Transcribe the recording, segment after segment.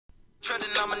truck,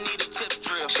 then I'ma need a tip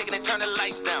drill. Shaking and turn the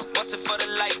lights down, bustin' for the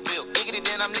light bill. Niggity,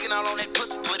 then I'm licking out on that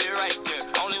pussy, put it right there.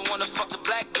 Only wanna fuck the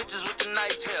black bitches with the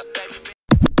nice hair.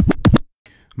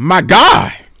 My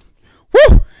God.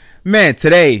 Woo! Man,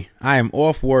 today I am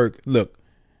off work. Look,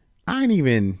 I didn't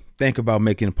even think about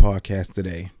making a podcast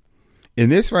today.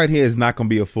 And this right here is not going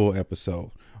to be a full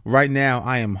episode. Right now,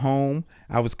 I am home.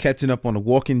 I was catching up on The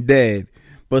Walking Dead,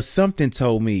 but something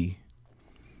told me,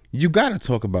 you got to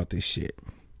talk about this shit.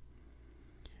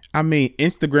 I mean,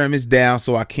 Instagram is down,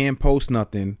 so I can't post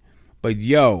nothing. But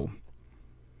yo,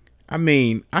 I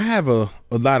mean, I have a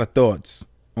lot of thoughts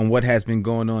on what has been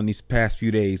going on these past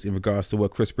few days in regards to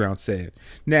what Chris Brown said.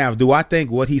 Now, do I think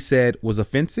what he said was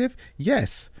offensive?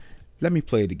 Yes. Let me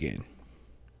play it again.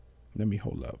 Let me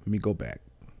hold up. Let me go back.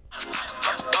 I'ma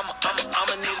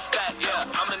need a stack, yeah.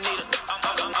 I'ma need a.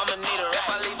 If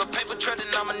I leave a paper trail, then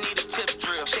I'ma need a tip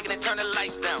drill. Shaking and turn the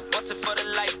lights down, bustin' for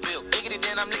the light bill. Niggity,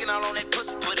 then I'm licking out on that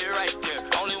pussy, put it right there.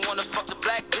 Only wanna fuck the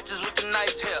black bitches with the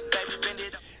nice hair. Baby, bend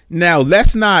it up. Now,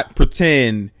 let's not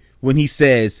pretend when he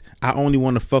says, I only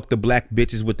want to fuck the black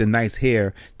bitches with the nice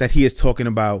hair, that he is talking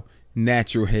about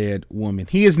natural haired women.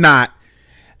 He is not.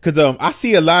 Because I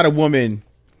see a lot of women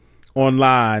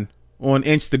online on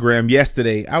Instagram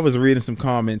yesterday. I was reading some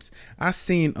comments. I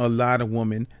seen a lot of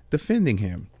women defending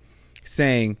him,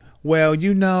 saying, well,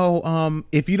 you know,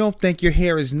 if you don't think your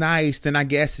hair is nice, then I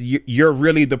guess you're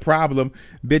really the problem.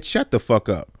 Bitch, shut the fuck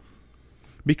up.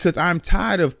 Because I'm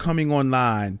tired of coming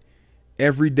online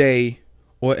every day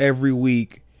or every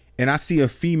week, and I see a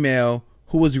female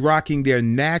who is rocking their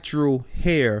natural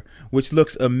hair, which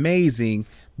looks amazing,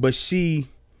 but she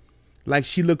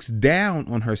looks down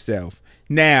on herself.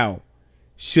 Now,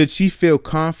 should she feel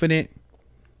confident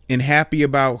and happy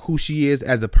about who she is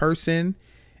as a person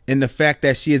and the fact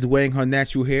that she is wearing her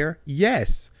natural hair?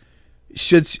 Yes.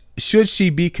 Should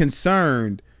she be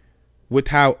concerned with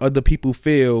how other people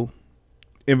feel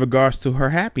in regards to her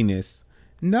happiness?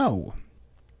 No.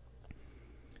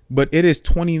 But it is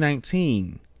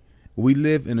 2019. We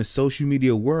live in a social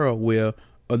media world where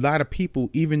a lot of people,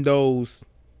 even those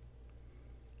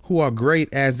who are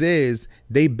great as is,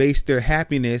 they base their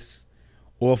happiness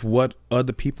off what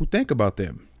other people think about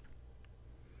them.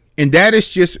 And that is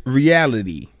just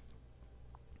reality.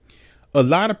 A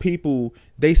lot of people,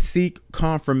 they seek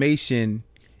confirmation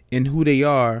in who they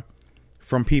are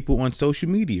from people on social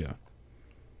media.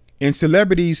 And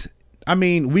celebrities, I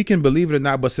mean, we can believe it or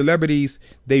not, but celebrities,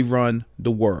 they run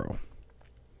the world.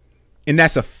 And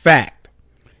that's a fact.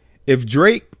 If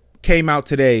Drake came out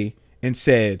today and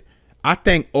said, I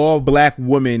think all black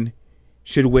women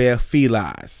should wear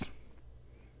felines,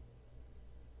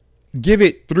 give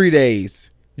it 3 days,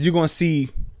 you're going to see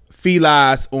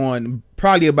felines on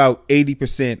probably about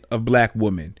 80% of black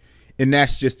women. And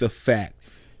that's just a fact.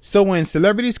 So when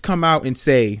celebrities come out and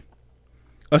say,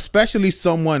 especially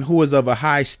someone who is of a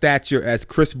high stature as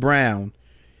Chris Brown,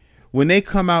 when they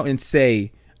come out and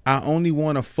say, I only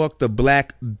want to fuck the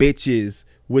black bitches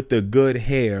with the good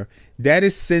hair, that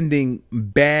is sending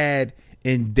bad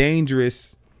and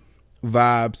dangerous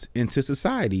vibes into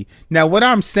society. Now, what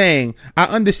I'm saying, I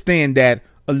understand that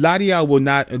a lot of y'all will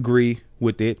not agree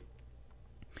with it.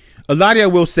 A lot of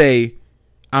y'all will say,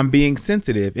 I'm being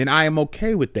sensitive, and I am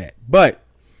okay with that. But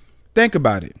think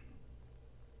about it.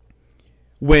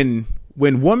 When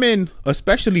women,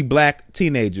 especially black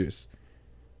teenagers,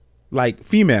 like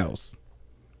females,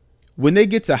 when they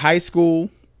get to high school,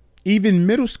 even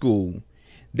middle school,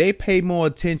 they pay more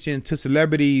attention to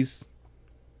celebrities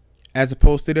as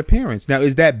opposed to their parents. Now,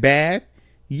 is that bad?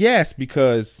 Yes,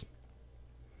 because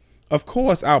of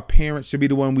course our parents should be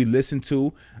the one we listen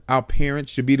to. Our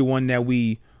parents should be the one that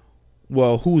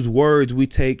whose words we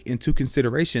take into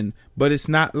consideration. But it's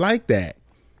not like that.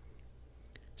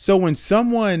 So when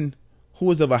someone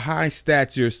who is of a high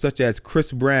stature, such as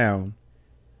Chris Brown,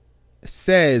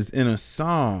 says in a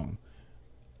song,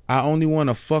 I only want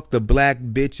to fuck the black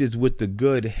bitches with the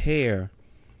good hair,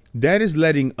 that is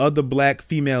letting other black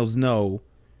females know,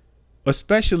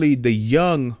 especially the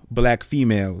young black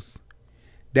females,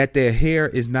 that their hair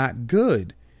is not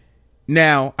good.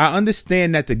 Now, I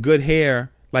understand that the good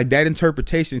hair, like that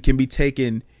interpretation, can be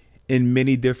taken in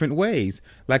many different ways.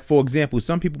 Like, for example,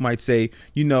 some people might say,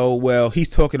 you know, well, he's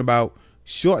talking about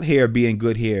short hair being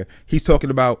good hair. He's talking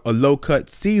about a low cut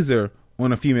Caesar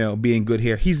on a female being good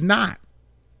hair. He's not.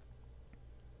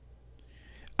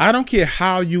 I don't care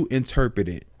how you interpret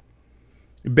it.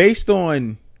 Based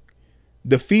on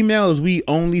the females we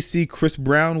only see Chris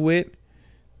Brown with,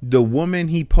 the woman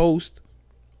he posts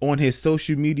on his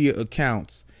social media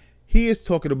accounts, he is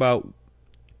talking about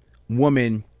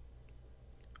women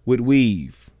with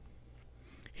weave.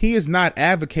 he is not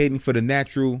advocating for the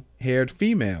natural haired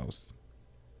females.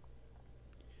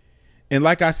 And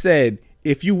like I said,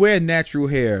 if you wear natural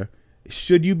hair,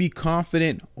 should you be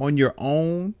confident on your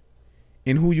own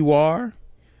in who you are?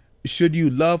 Should you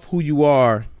love who you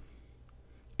are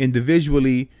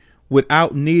individually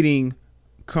without needing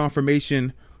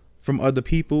confirmation from other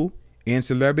people and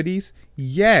celebrities?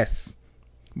 Yes,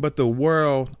 but the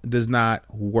world does not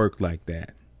work like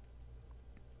that.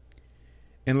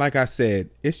 And like I said,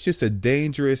 it's just a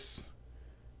dangerous,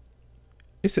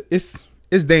 it's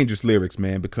dangerous lyrics,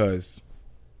 man, because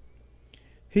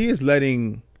he is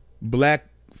letting black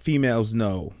females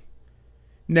know.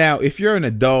 Now, if you're an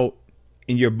adult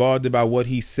and you're bothered about what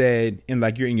he said, and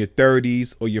like you're in your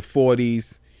 30s or your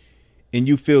 40s and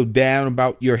you feel down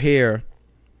about your hair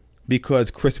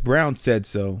because Chris Brown said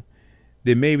so,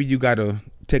 then maybe you got to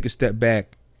take a step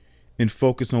back and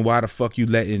focus on why the fuck you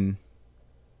letting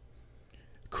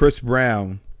Chris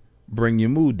Brown bring your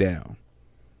mood down.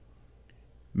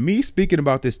 Me speaking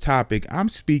about this topic, I'm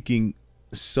speaking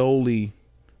solely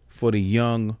for the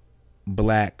young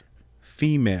black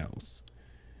females,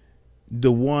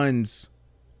 the ones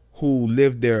who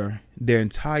live their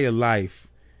entire life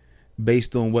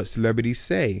based on what celebrities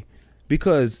say.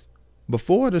 Because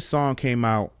before the song came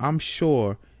out, I'm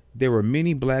sure there were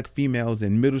many black females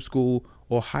in middle school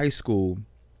or high school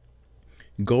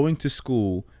going to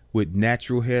school with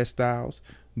natural hairstyles,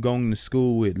 going to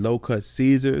school with low-cut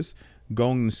Caesars,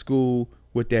 going to school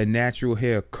with their natural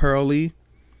hair curly,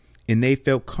 and they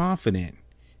felt confident,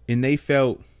 and they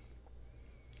felt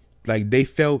like they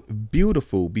felt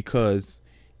beautiful because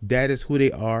that is who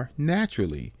they are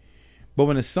naturally. But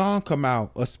when a song come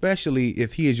out, especially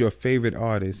if he is your favorite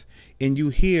artist, and you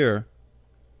hear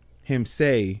him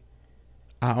say,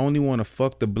 I only want to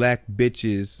fuck the black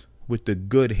bitches with the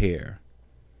good hair,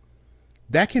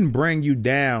 that can bring you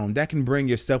down. That can bring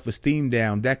your self-esteem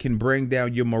down. That can bring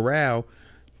down your morale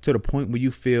to the point where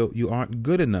you feel you aren't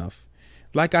good enough.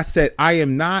 Like I said, I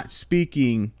am not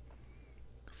speaking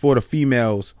for the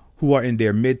females who are in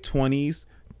their mid-20s,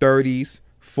 30s,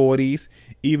 40s,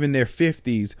 even their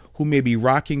 50s, who may be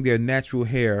rocking their natural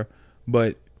hair,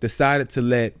 but decided to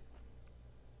let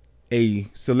a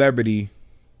celebrity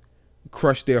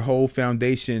crush their whole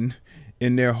foundation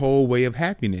and their whole way of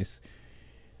happiness.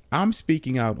 I'm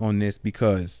speaking out on this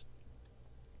because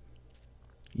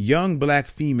young black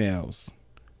females,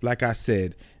 like I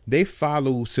said, they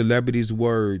follow celebrities'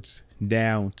 words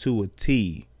down to a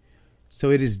T. So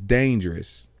it is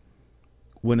dangerous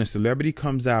when a celebrity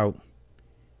comes out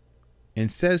and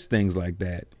says things like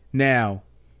that. Now,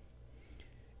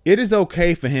 it is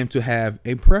okay for him to have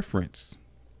a preference.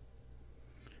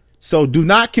 So do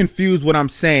not confuse what I'm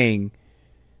saying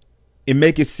and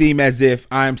make it seem as if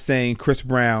I'm saying Chris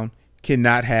Brown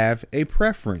cannot have a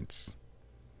preference.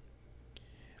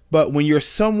 But when you're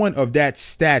someone of that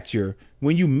stature,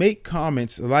 when you make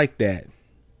comments like that,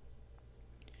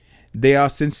 they are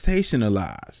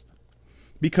sensationalized.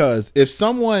 Because if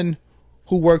someone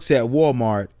who works at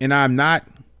Walmart, and I'm not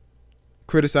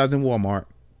criticizing Walmart,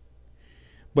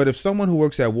 but if someone who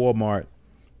works at Walmart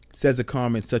says a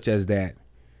comment such as that,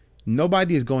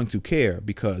 nobody is going to care,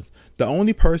 because the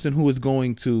only person who is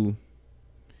going to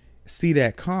see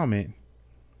that comment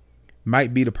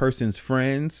might be the person's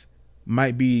friends,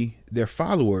 might be their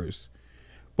followers.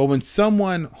 But when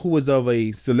someone who is of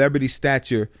a celebrity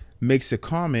stature makes a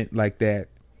comment like that,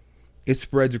 it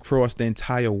spreads across the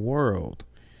entire world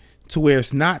to where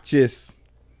it's not just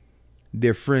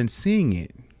their friends seeing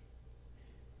it.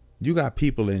 You got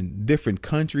people in different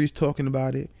countries talking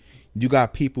about it. You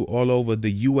got people all over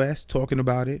the US talking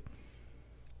about it.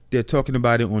 They're talking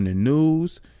about it on the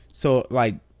news. So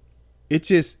like,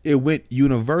 it went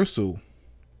universal.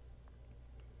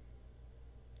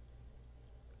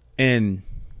 And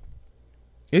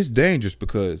it's dangerous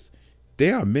because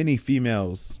there are many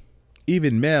females,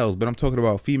 even males, but I'm talking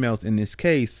about females in this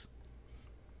case,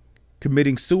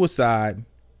 committing suicide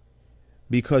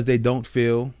because they don't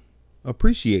feel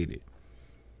appreciated.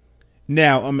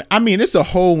 Now, I mean, it's a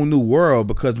whole new world,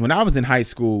 because when I was in high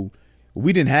school,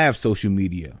 we didn't have social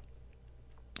media.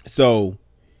 So,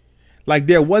 like,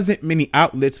 there wasn't many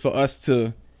outlets for us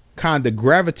to kind of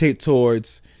gravitate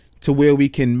towards to where we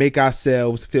can make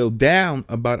ourselves feel down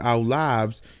about our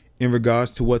lives in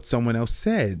regards to what someone else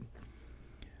said.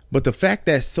 But the fact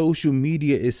that social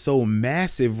media is so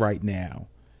massive right now,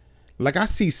 like, I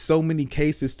see so many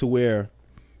cases to where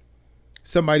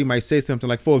somebody might say something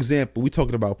like, for example, we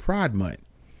talking about Pride Month.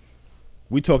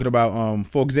 We talking about,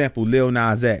 for example, Lil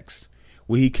Nas X,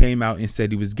 where he came out and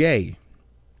said he was gay.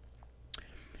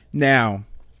 Now,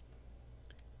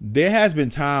 there has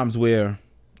been times where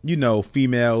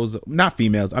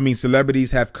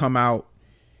celebrities have come out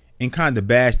and kind of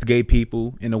bashed gay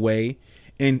people in a way.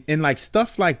 And like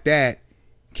stuff like that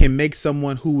can make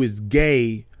someone who is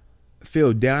gay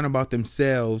feel down about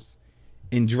themselves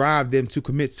and drive them to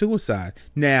commit suicide.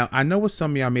 Now, I know what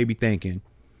some of y'all may be thinking.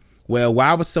 Well,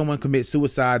 why would someone commit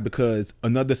suicide because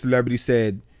another celebrity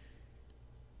said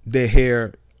their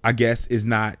hair, I guess, is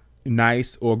not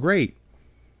nice or great?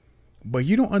 But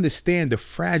you don't understand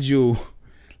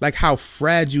how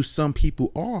fragile some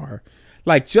people are.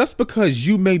 Like, just because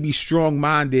you may be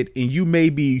strong-minded and you may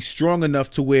be strong enough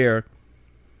to where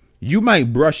you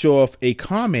might brush off a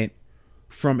comment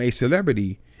from a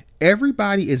celebrity,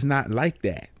 everybody is not like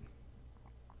that.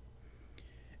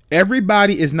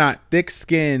 Everybody is not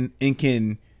thick-skinned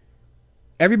and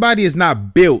everybody is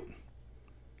not built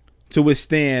to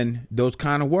withstand those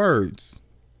kind of words.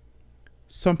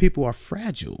 Some people are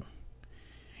fragile.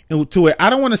 And to it, I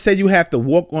don't want to say you have to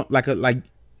walk on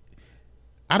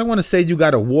I don't want to say you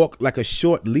got to walk like a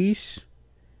short leash,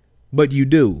 but you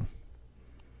do.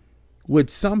 With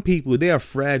some people, they are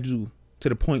fragile to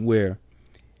the point where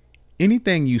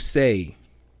anything you say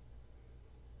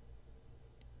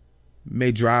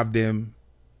may drive them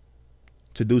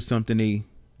to do something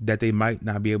that they might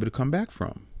not be able to come back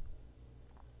from.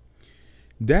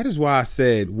 That is why I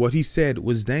said what he said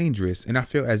was dangerous, and I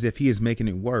feel as if he is making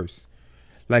it worse.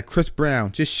 Like Chris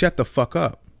Brown, just shut the fuck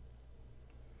up.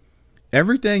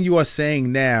 Everything you are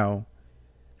saying now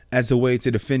as a way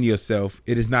to defend yourself,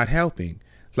 it is not helping.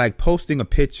 Like posting a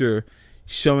picture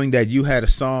showing that you had a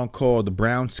song called The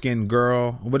Brown Skin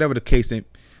Girl, or whatever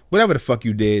the fuck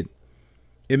you did,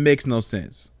 it makes no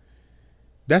sense.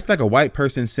 That's like a white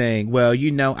person saying, well,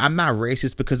 I'm not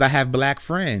racist because I have black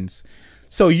friends.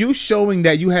 So you showing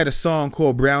that you had a song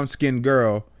called Brown Skin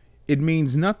Girl, it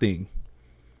means nothing.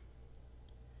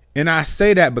 And I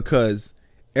say that because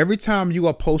every time you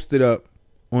are posted up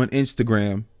on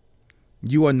Instagram,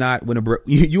 you are not with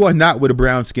a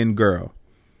brown skinned girl.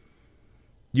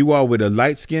 You are with a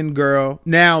light skinned girl.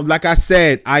 Now, like I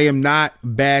said, I am not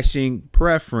bashing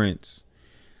preference,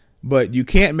 but you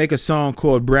can't make a song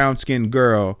called Brown Skinned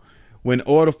Girl when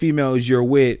all the females you're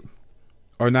with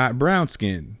are not brown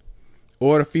skinned.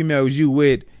 All the females you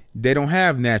with, they don't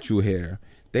have natural hair.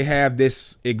 They have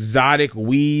this exotic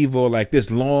weave or like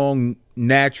this long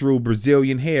natural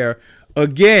Brazilian hair.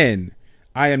 Again,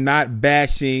 I am not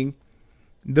bashing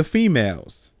the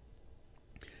females,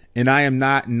 and I am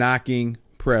not knocking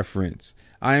preference.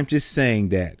 I am just saying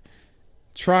that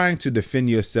trying to defend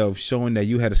yourself, showing that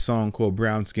you had a song called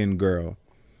Brown Skin Girl,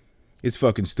 is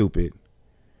fucking stupid.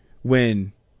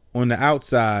 When on the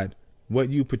outside, what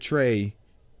you portray,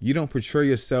 you don't portray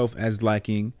yourself as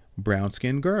liking brown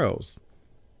skinned girls.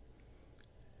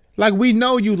 Like, we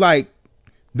know you like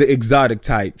the exotic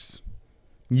types.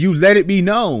 You let it be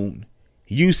known.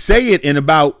 You say it in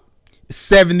about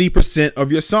 70%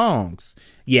 of your songs.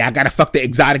 Yeah, I gotta fuck the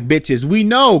exotic bitches. We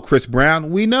know, Chris Brown.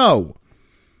 We know.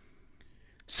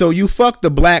 So you fuck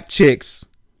the black chicks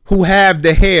who have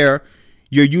the hair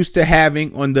you're used to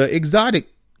having on the exotic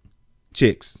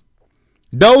chicks.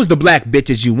 Those the black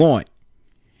bitches you want.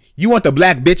 You want the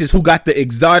black bitches who got the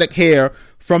exotic hair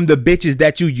from the bitches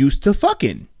that you used to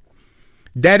fucking.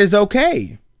 That is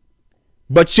okay.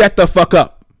 But shut the fuck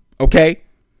up. Okay?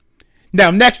 Now,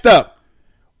 next up,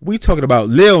 we talking about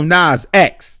Lil Nas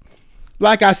X.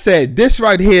 Like I said, this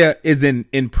right here is an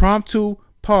impromptu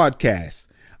podcast.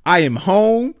 I am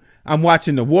home. I'm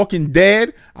watching The Walking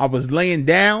Dead. I was laying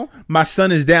down. My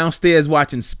son is downstairs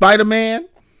watching Spider-Man.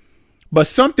 But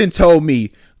something told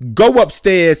me, go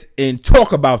upstairs and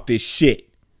talk about this shit.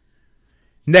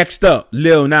 Next up,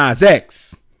 Lil Nas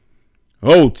X.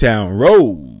 Old Town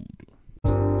Road.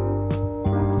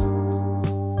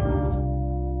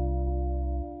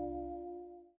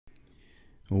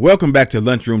 Welcome back to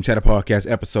Lunchroom Chatter Podcast,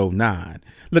 episode 9.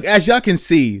 Look, as y'all can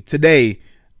see, today,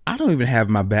 I don't even have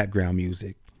my background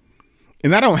music.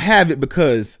 And I don't have it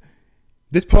because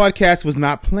this podcast was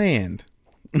not planned.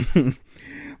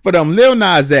 But Lil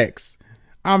Nas X,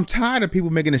 I'm tired of people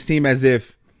making it seem as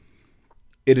if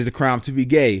it is a crime to be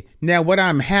gay. Now, what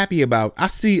I'm happy about, I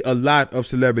see a lot of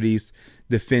celebrities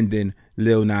defending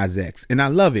Lil Nas X, and I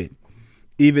love it,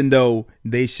 even though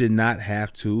they should not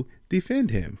have to defend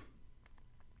him.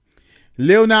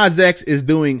 Lil Nas X is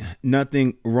doing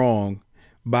nothing wrong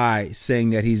by saying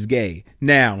that he's gay.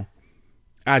 Now,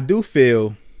 I do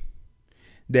feel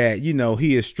that,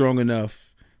 he is strong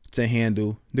enough to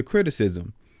handle the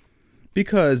criticism.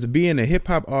 Because being a hip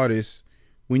hop artist,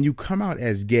 when you come out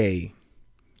as gay,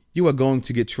 you are going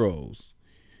to get trolls.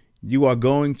 You are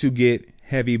going to get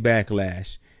heavy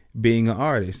backlash being an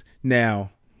artist.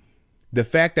 Now, the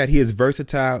fact that he is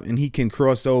versatile and he can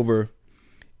cross over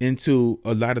into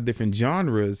a lot of different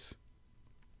genres,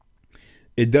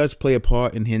 it does play a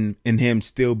part in him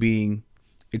still being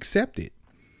accepted.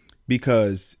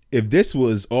 Because if this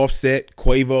was Offset,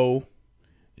 Quavo,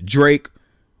 Drake,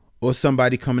 or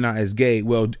somebody coming out as gay,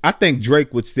 well, I think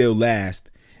Drake would still last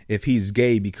if he's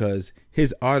gay, because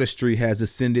his artistry has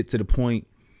ascended to the point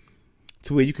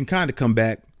to where you can kind of come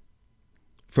back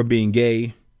from being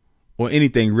gay or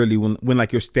anything really when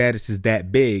like your status is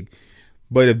that big.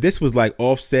 But if this was like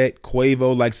Offset,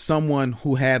 Quavo, like someone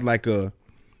who had like a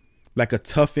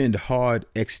toughened, hard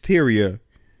exterior,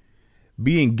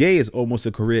 being gay is almost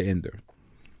a career ender.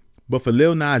 But for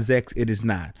Lil Nas X, it is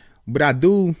not. But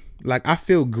I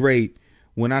feel great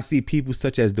when I see people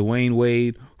such as Dwayne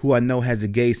Wade, who I know has a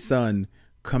gay son,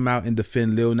 come out and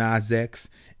defend Lil Nas X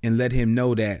and let him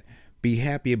know that be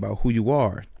happy about who you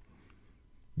are.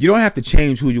 You don't have to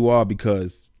change who you are,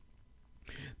 because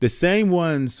the same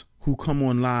ones who come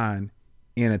online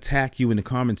and attack you in the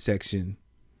comment section,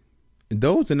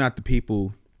 those are not the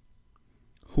people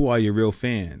who are your real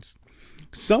fans.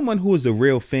 Someone who is a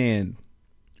real fan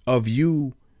of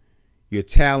you, your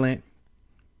talent,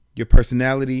 your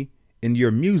personality, and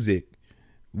your music,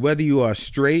 whether you are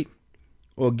straight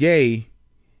or gay,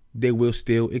 they will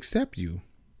still accept you.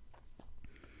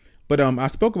 But I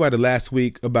spoke about it last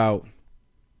week about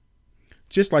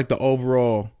just like the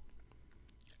overall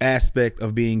aspect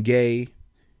of being gay,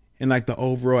 and like the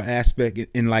overall aspect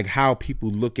in like how people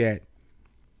look at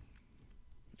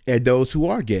those who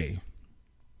are gay.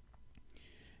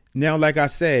 Now, like I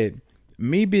said,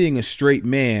 me being a straight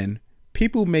man,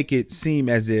 people make it seem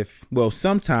as if, well,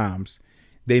 sometimes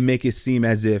they make it seem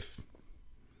as if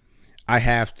I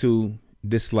have to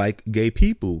dislike gay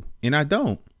people, and I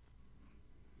don't.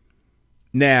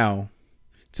 Now,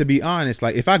 to be honest,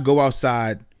 like if I go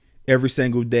outside every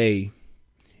single day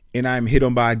and I'm hit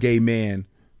on by a gay man,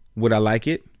 would I like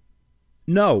it?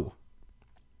 No.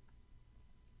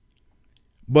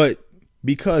 But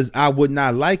because I would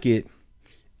not like it,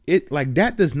 like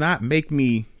that does not make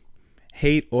me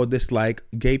hate or dislike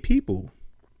gay people.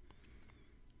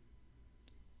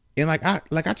 And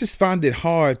I just find it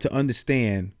hard to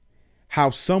understand how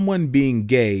someone being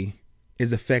gay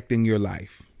is affecting your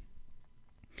life.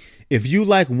 If you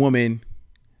like women,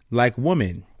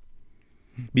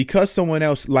 because someone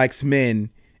else likes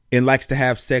men and likes to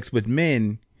have sex with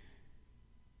men,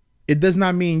 it does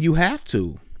not mean you have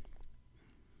to.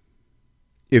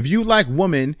 If you like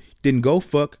women, then go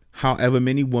fuck however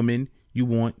many women you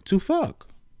want to fuck.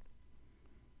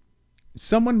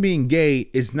 Someone being gay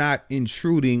is not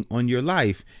intruding on your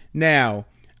life. Now,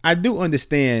 I do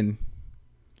understand,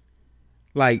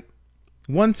 like,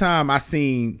 one time I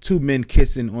seen two men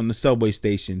kissing on the subway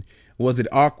station. Was it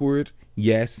awkward?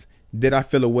 Yes. Did I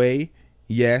feel away?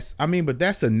 Yes. I mean, but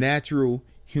that's a natural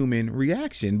human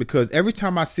reaction, because every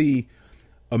time I see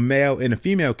a male and a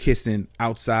female kissing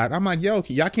outside, I'm like, yo,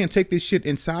 y'all can't take this shit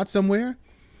inside somewhere?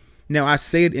 Now, I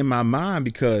say it in my mind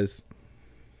because,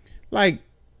 like,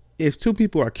 if two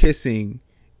people are kissing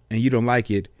and you don't like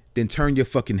it, then turn your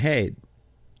fucking head.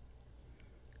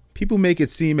 People make it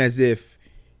seem as if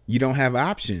you don't have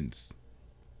options.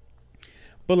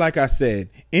 But like I said,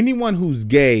 anyone who's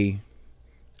gay,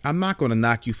 I'm not going to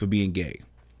knock you for being gay.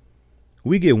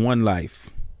 We get one life.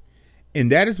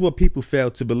 And that is what people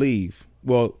fail to believe.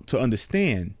 Well, to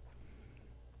understand.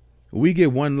 We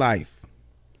get one life.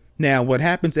 Now, what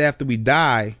happens after we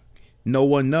die, no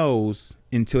one knows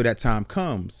until that time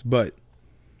comes. But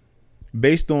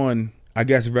based on, I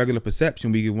guess, regular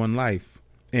perception, we get one life.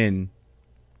 And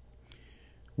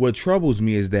what troubles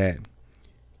me is that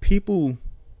people,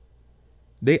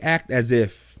 they act as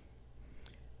if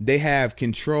they have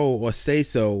control or say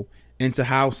so into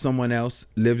how someone else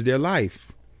lives their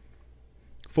life.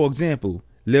 For example,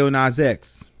 Lil Nas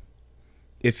X,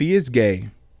 if he is gay,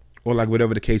 or like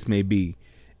whatever the case may be,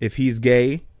 if he's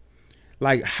gay,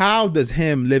 like how does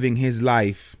him living his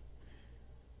life,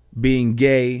 being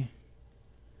gay,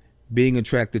 being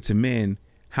attracted to men,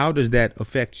 how does that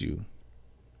affect you?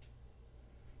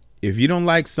 If you don't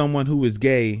like someone who is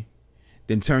gay,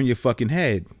 then turn your fucking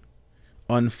head.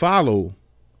 Unfollow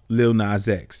Lil Nas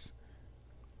X.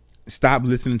 Stop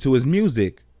listening to his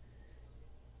music.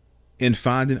 And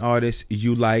find an artist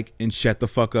you like and shut the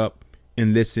fuck up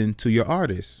and listen to your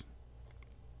artist.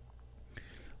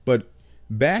 But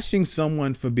bashing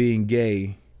someone for being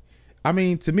gay, I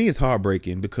mean, to me it's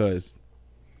heartbreaking, because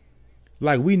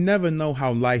like we never know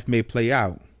how life may play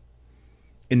out.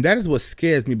 And that is what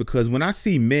scares me, because when I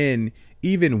see men,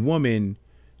 even women,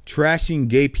 trashing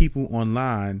gay people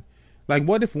online, like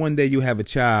what if one day you have a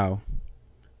child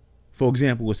for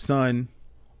example, a son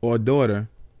or a daughter,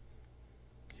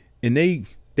 and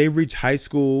they reach high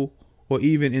school or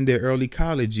even in their early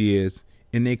college years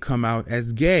and they come out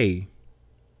as gay.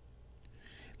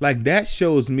 Like, that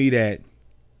shows me that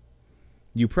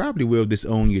you probably will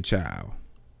disown your child.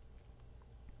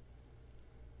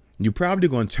 You're probably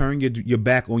going to turn your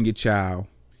back on your child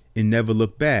and never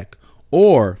look back.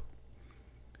 Or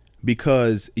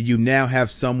because you now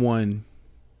have someone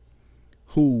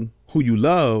who you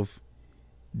love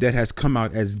that has come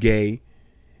out as gay,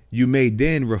 you may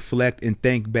then reflect and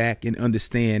think back and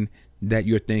understand that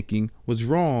your thinking was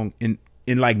wrong. And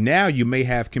like, now you may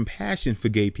have compassion for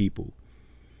gay people,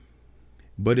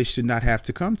 but it should not have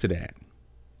to come to that.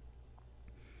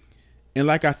 And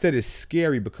like I said, it's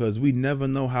scary because we never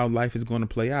know how life is going to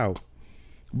play out.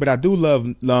 But I do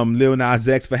love Lil Nas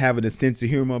X for having a sense of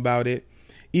humor about it.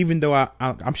 Even though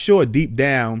I'm sure deep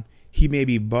down he may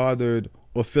be bothered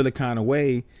or feel a kind of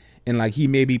way. And like, he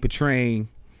may be portraying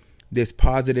this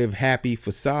positive, happy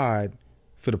facade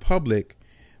for the public.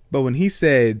 But when he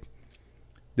said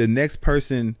the next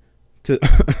person to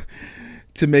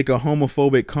to make a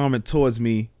homophobic comment towards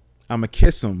me, I'ma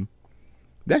kiss him,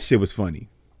 that shit was funny.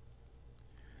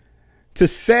 To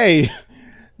say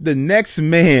the next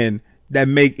man that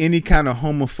make any kind of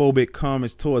homophobic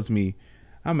comments towards me,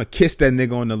 I'ma kiss that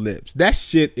nigga on the lips. That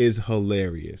shit is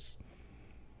hilarious.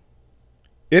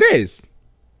 It is.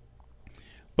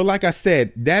 But like I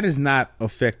said, that is not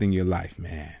affecting your life,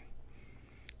 man.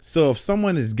 So if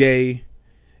someone is gay,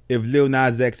 if Lil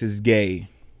Nas X is gay,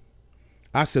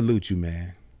 I salute you,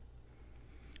 man.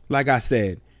 Like I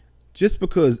said, just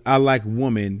because I like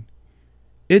women,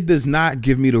 it does not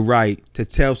give me the right to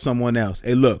tell someone else,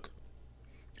 hey, look,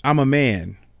 I'm a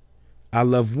man. I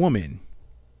love women.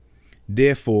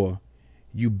 Therefore,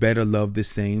 you better love the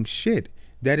same shit.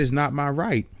 That is not my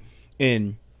right.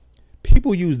 And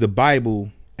people use the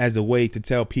Bible as a way to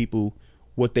tell people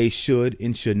what they should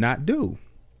and should not do.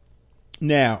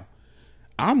 Now,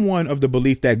 I'm one of the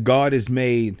belief that God is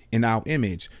made in our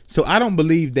image. So I don't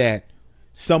believe that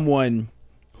someone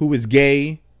who is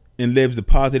gay and lives a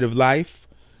positive life,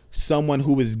 someone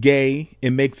who is gay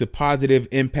and makes a positive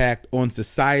impact on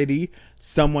society,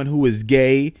 someone who is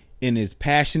gay and is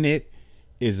passionate,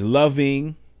 is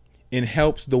loving, and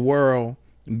helps the world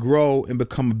grow and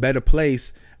become a better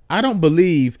place, I don't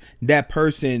believe that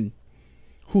person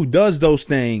who does those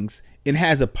things and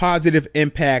has a positive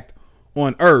impact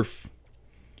on earth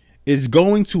is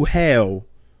going to hell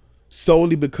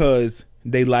solely because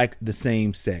they like the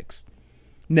same sex.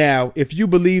 Now, if you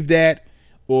believe that,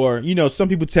 or, you know, some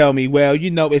people tell me, well,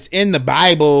 you know, it's in the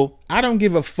Bible. I don't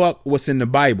give a fuck what's in the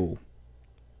Bible.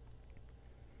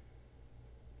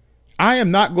 I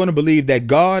am not going to believe that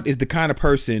God is the kind of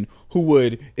person who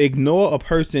would ignore a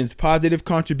person's positive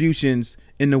contributions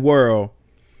in the world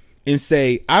and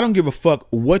say, I don't give a fuck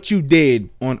what you did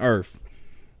on earth.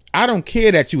 I don't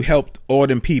care that you helped all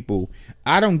them people.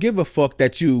 I don't give a fuck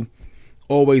that you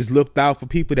always looked out for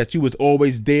people, that you was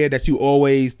always there, that you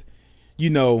always,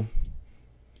 you know,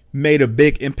 made a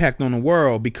big impact on the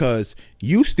world, because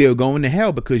you still going to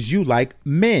hell because you like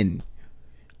men.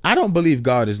 I don't believe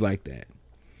God is like that.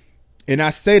 And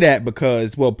I say that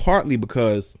because, well, partly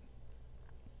because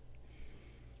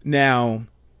now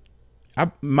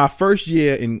my first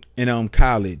year in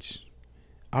college,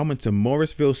 I went to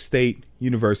Morrisville State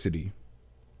University,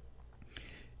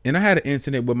 and I had an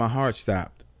incident where my heart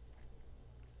stopped.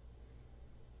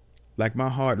 Like, my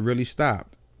heart really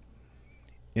stopped.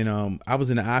 And I was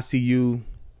in the ICU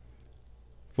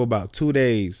for about 2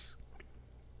 days.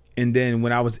 And then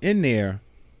when I was in there,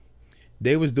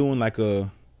 they was doing like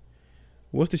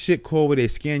what's the shit called where they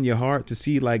scan your heart to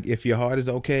see like if your heart is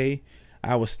okay?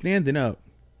 I was standing up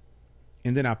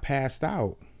and then I passed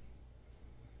out.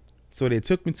 So they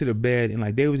took me to the bed and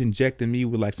like they was injecting me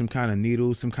with like some kind of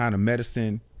needle, some kind of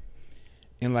medicine.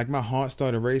 And like my heart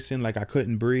started racing, like I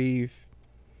couldn't breathe.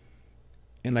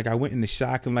 And like I went into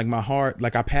shock, and like my heart,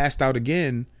 like I passed out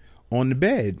again on the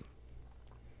bed.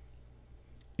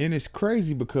 And it's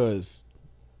crazy because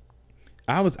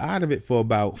I was out of it for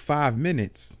about 5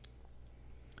 minutes.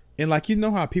 And like, you know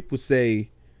how people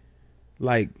say,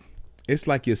 like, it's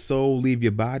like your soul leave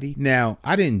your body. Now,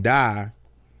 I didn't die.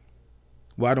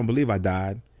 Well, I don't believe I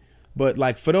died. But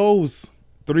like for those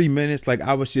 3 minutes, like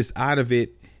I was just out of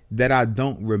it that I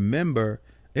don't remember.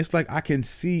 It's like I can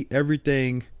see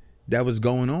everything that was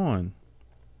going on.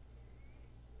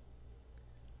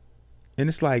 And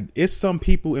it's like, it's some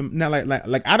people in, now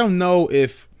like I don't know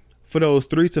if for those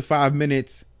 3 to 5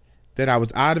 minutes that I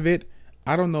was out of it,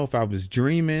 I don't know if I was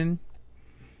dreaming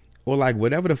or like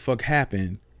whatever the fuck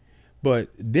happened, but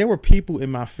there were people in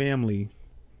my family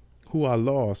who I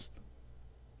lost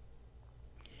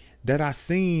that I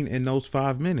seen in those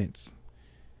 5 minutes.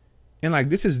 And like,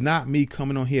 this is not me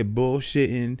coming on here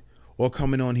bullshitting or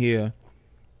coming on here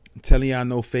telling y'all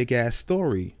no fake ass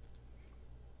story.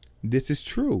 This is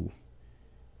true.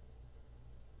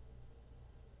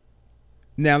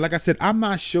 Now, like I said, I'm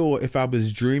not sure if I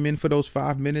was dreaming for those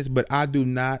 5 minutes, but I do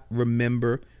not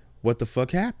remember what the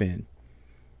fuck happened.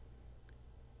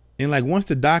 And like, once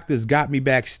the doctors got me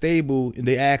back stable and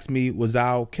they asked me, was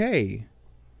I okay?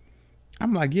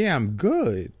 I'm like, yeah, I'm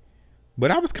good.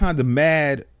 But I was kind of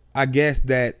mad, I guess,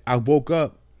 that I woke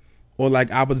up or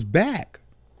like I was back.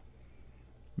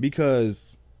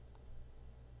 Because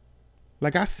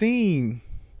like, I seen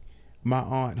my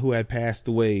aunt who had passed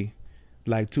away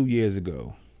like 2 years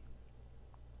ago.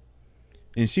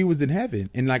 And she was in heaven.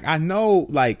 And like, I know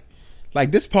like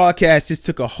this podcast just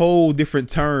took a whole different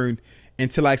turn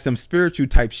into like some spiritual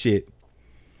type shit.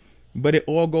 But it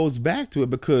all goes back to it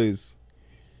because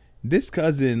this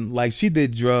cousin, like, she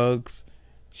did drugs,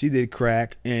 she did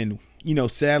crack, and you know,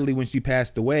 sadly when she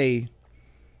passed away,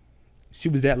 she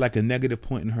was at like a negative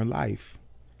point in her life.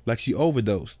 Like, she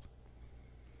overdosed.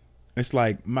 It's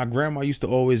like my grandma used to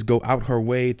always go out her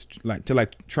way to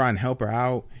try and help her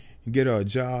out, get her a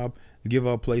job, give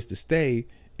her a place to stay,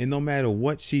 and no matter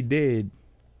what she did,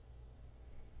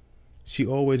 she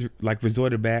always like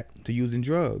resorted back to using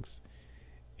drugs,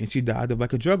 and she died of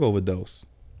like a drug overdose.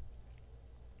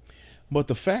 But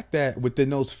the fact that within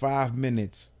those 5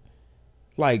 minutes,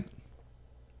 like,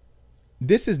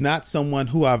 this is not someone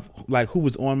who who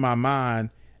was on my mind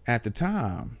at the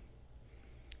time.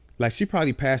 Like, she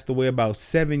probably passed away about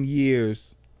 7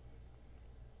 years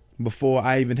before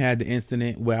I even had the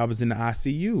incident where I was in the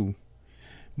ICU.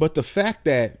 But the fact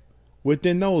that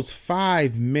within those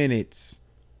 5 minutes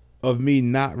of me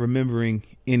not remembering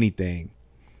anything,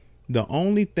 the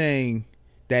only thing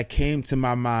that came to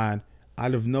my mind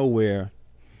out of nowhere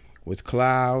was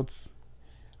clouds.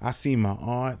 I seen my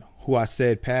aunt, who I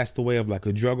said passed away of like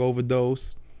a drug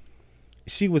overdose.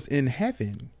 She was in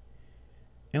heaven.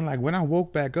 And like, when I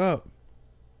woke back up,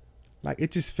 like,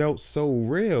 it just felt so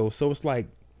real. So it's like,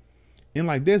 and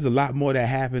like, there's a lot more that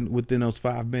happened within those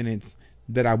 5 minutes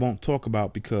that I won't talk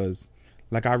about because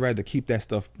like, I'd rather keep that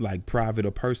stuff like private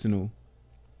or personal.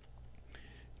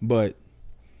 But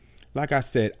like I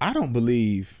said, I don't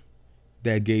believe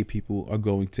that gay people are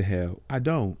going to hell. I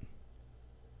don't.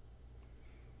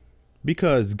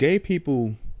 Because gay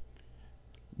people,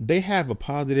 they have a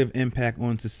positive impact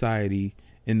on society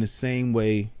in the same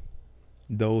way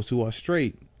those who are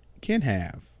straight can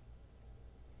have.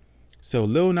 So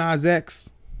Lil Nas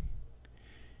X,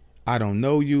 I don't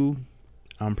know you.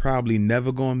 I'm probably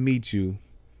never going to meet you.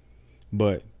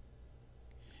 But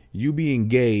you being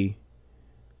gay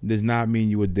does not mean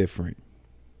you are different.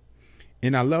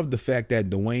 And I love the fact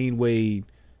that Dwayne Wade,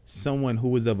 someone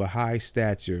who is of a high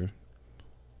stature,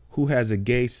 who has a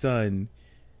gay son,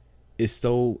 is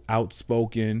so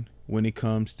outspoken when it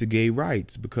comes to gay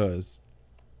rights. Because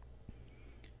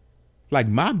like,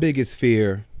 my biggest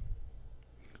fear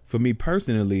for me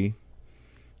personally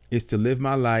is to live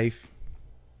my life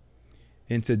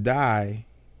and to die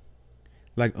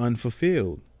like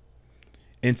unfulfilled,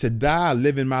 and to die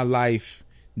living my life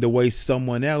the way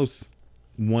someone else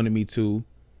wanted me to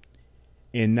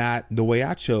and not the way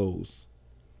I chose.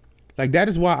 Like, that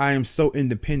is why I am so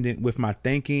independent with my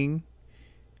thinking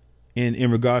and in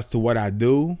regards to what I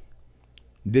do.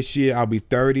 This year I'll be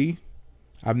 30.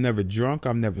 I've never drunk.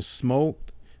 I've never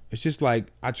smoked. It's just like,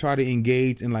 I try to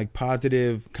engage in like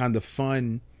positive kind of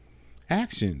fun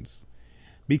actions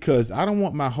because I don't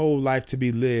want my whole life to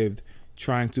be lived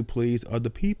trying to please other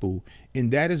people.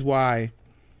 And that is why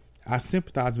I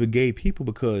sympathize with gay people,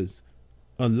 because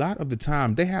a lot of the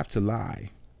time they have to lie.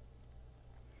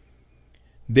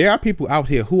 There are people out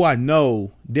here who I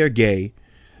know they're gay,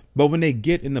 but when they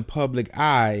get in the public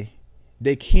eye,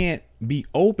 they can't be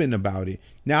open about it.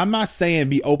 Now, I'm not saying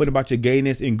be open about your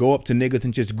gayness and go up to niggas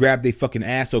and just grab their fucking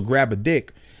ass or grab a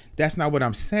dick. That's not what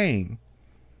I'm saying.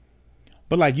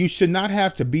 But like, you should not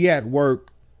have to be at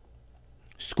work,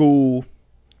 school,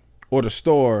 or the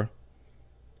store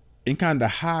and kind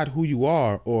of hide who you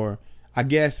are. Or I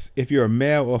guess if you're a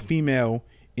male or female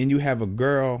and you have a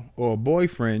girl or a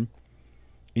boyfriend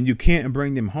and you can't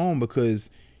bring them home because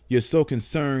you're so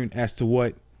concerned as to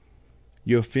what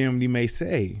your family may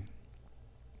say.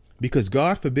 Because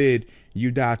God forbid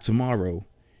you die tomorrow.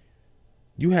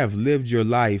 You have lived your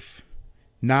life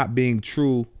not being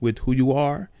true with who you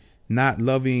are, not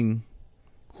loving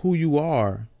who you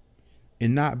are,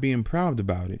 and not being proud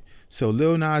about it. So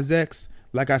Lil Nas X,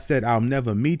 like I said, I'll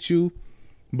never meet you,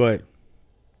 but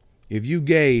if you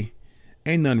gay,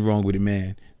 Ain't nothing wrong with it,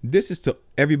 man. This is to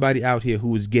everybody out here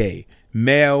who is gay,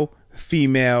 male,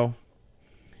 female.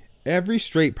 Every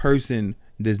straight person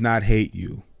does not hate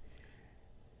you.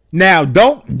 Now,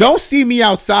 don't see me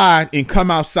outside and come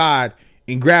outside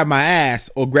and grab my ass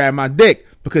or grab my dick,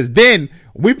 because then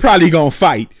we probably gonna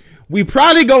fight. We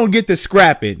probably gonna get to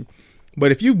scrapping.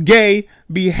 But if you gay,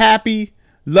 be happy,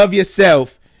 love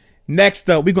yourself. Next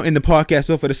up, we're gonna end the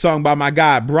podcast off with a song by my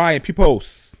guy Brian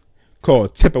Pipos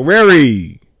called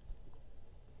Temporary.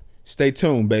 Stay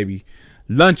tuned, baby.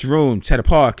 Lunchroom Chatter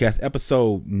Podcast,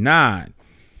 episode 9.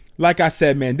 Like I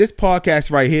said, man, this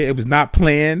podcast right here, it was not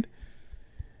planned.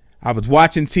 I was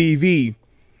watching TV,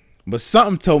 but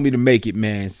something told me to make it,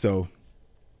 man. So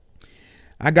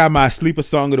I got my sleeper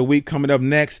song of the week coming up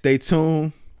next. Stay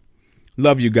tuned.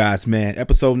 Love you guys, man.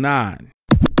 Episode 9.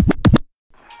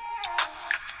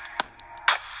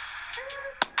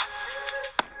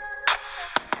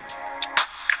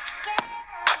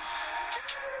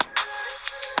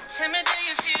 Tell me, do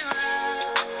you feel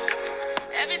love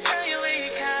every time you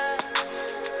wake up?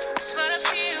 That's what I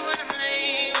feel when I'm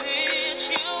laying with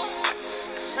you.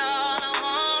 That's all I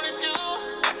wanna do.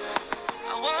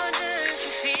 I wonder if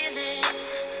you feel it.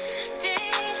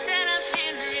 Things that I'm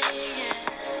feeling, yeah.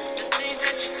 The things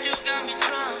that you do got me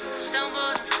drunk.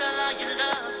 Stumbled and fell on your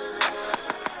love.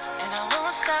 And I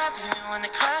won't stop even when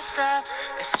the clock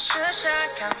stops. It's a sure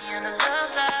shot, got me in a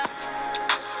love lock.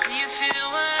 Do you feel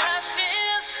what I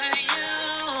feel for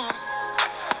you?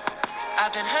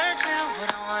 I've been hurt too, but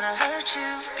I wanna hurt you.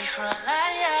 Before I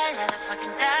lie, I'd rather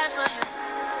fucking die for you.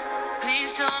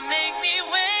 Please don't make me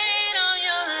wait on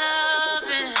your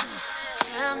loving.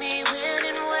 Tell me when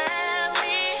and where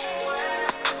we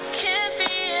can be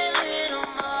a little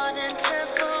more than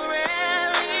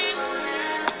temporary.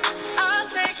 I'll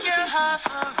take your heart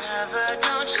forever,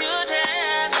 don't you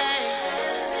dare, babe.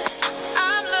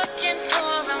 I'm looking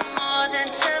for a more than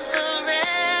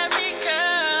temporary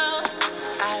girl.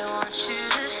 I want you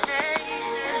to stay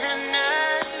the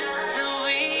night, the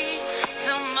week,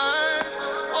 the month,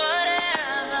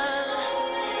 whatever.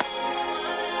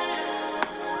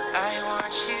 I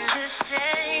want you to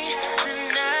stay the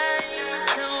night,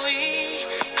 the week,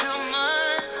 the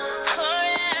month,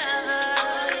 forever.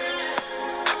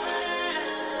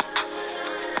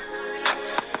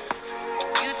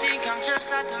 You think I'm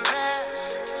just like the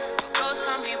rest? What goes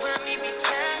on me will leave me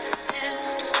tested.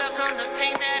 Stuck on the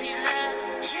pain that he left.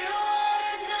 You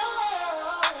wanna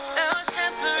know that was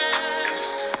temporary,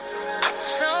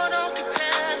 so don't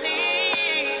compare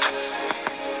me.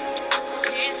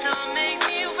 Please don't make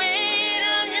me wait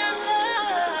on your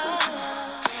love.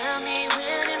 Tell me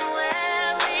when and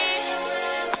where we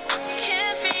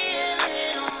can be a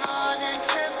little more than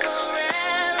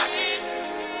temporary.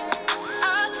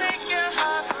 I'll take your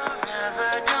heart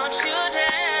forever, don't you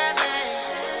dare,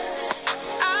 babe.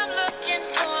 I'm looking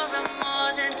for a more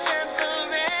than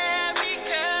temporary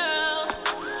girl.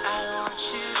 I want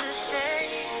you to stay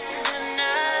the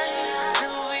night, the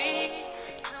week.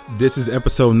 This is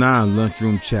episode 9,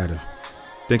 Lunchroom Chatter.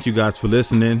 Thank you guys for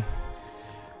listening.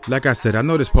 Like I said, I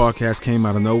know this podcast came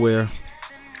out of nowhere.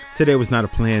 Today was not a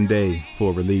planned day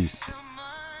for a release.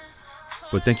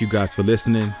 But thank you guys for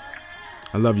listening.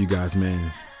 I love you guys,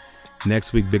 man.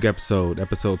 Next week, big episode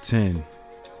 10.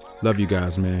 Love you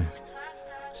guys, man.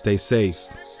 Stay safe.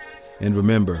 And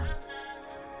remember,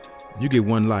 you get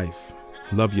one life.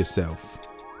 Love yourself.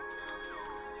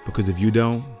 Because if you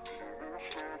don't,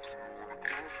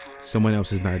 someone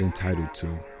else is not entitled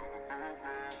to.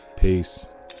 Peace.